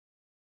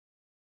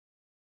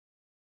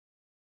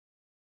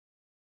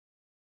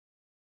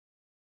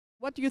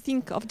What do you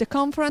think of the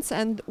conference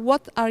and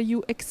what are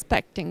you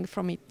expecting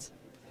from it?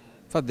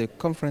 But the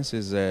conference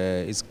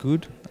is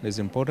good, is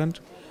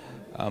important.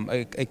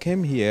 I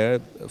came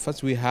here,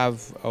 first we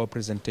have our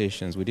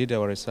presentations. We did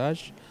our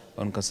research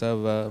on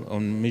cassava,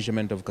 on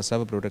measurement of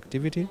cassava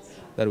productivity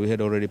that we had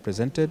already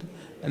presented.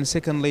 And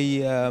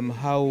secondly,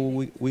 how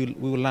we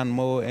will learn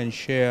more and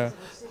share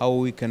how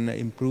we can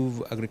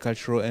improve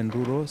agricultural and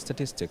rural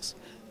statistics.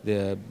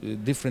 The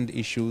different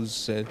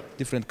issues,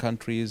 different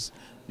countries,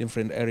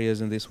 different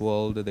areas in this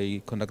world,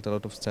 they conduct a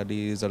lot of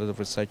studies, a lot of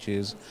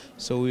researches.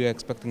 So we are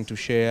expecting to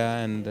share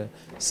and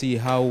see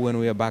how when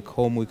we are back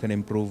home we can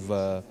improve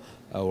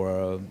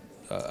our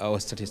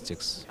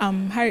statistics.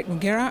 I'm Harriet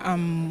Mugera.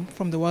 I'm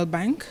from the World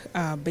Bank,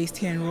 based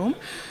here in Rome.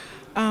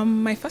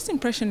 My first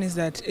impression is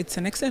that it's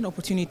an excellent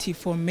opportunity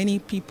for many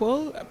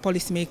people,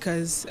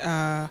 policymakers,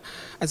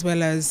 as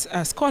well as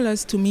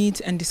scholars to meet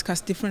and discuss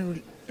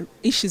different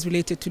issues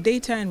related to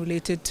data and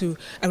related to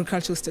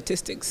agricultural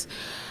statistics.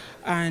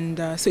 And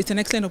so it's an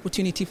excellent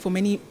opportunity for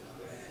many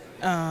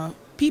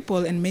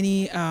people and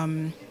many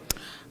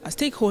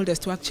stakeholders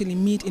to actually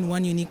meet in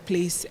one unique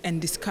place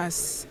and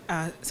discuss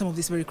some of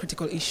these very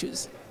critical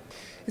issues.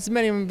 It's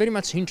very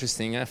much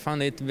interesting. I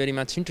found it very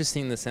much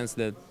interesting in the sense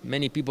that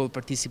many people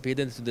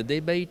participated to the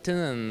debate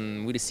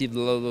and we received a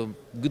lot of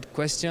good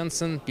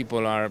questions and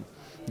people are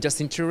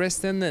just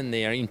interested and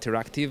they are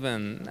interactive,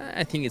 and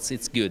I think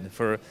it's good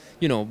for,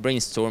 you know,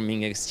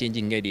 brainstorming,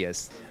 exchanging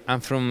ideas. I'm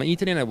from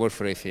Italy and I work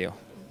for FAO.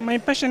 My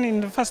impression in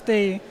the first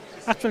day,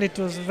 actually it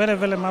was very,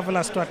 very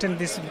marvelous to attend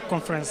this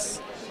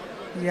conference.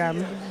 Yeah,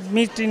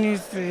 meeting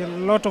with a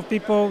lot of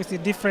people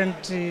with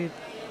different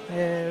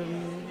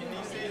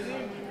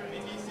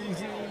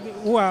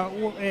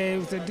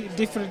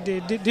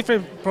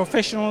different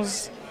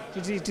professionals.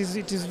 It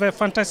is very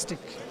fantastic.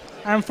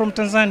 I'm from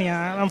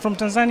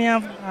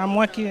Tanzania. I'm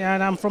working,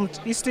 and I'm from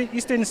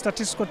Eastern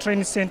Statistical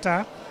Training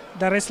Center,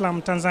 Dar es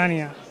Salaam,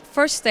 Tanzania.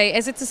 First day,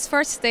 as it is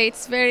first day,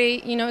 it's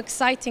very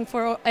exciting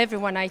for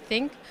everyone. I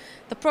think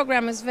the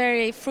program is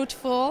very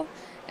fruitful.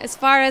 As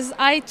far as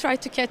I try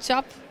to catch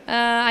up,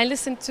 I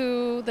listened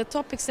to the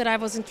topics that I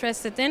was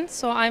interested in,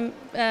 so I'm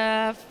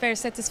very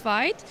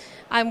satisfied.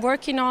 I'm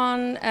working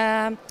on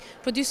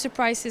producer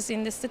prices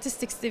in the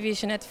statistics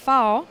division at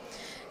FAO,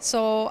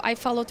 so I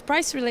followed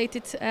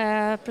price-related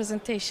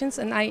presentations,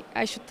 and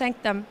I should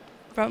thank them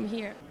from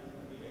here.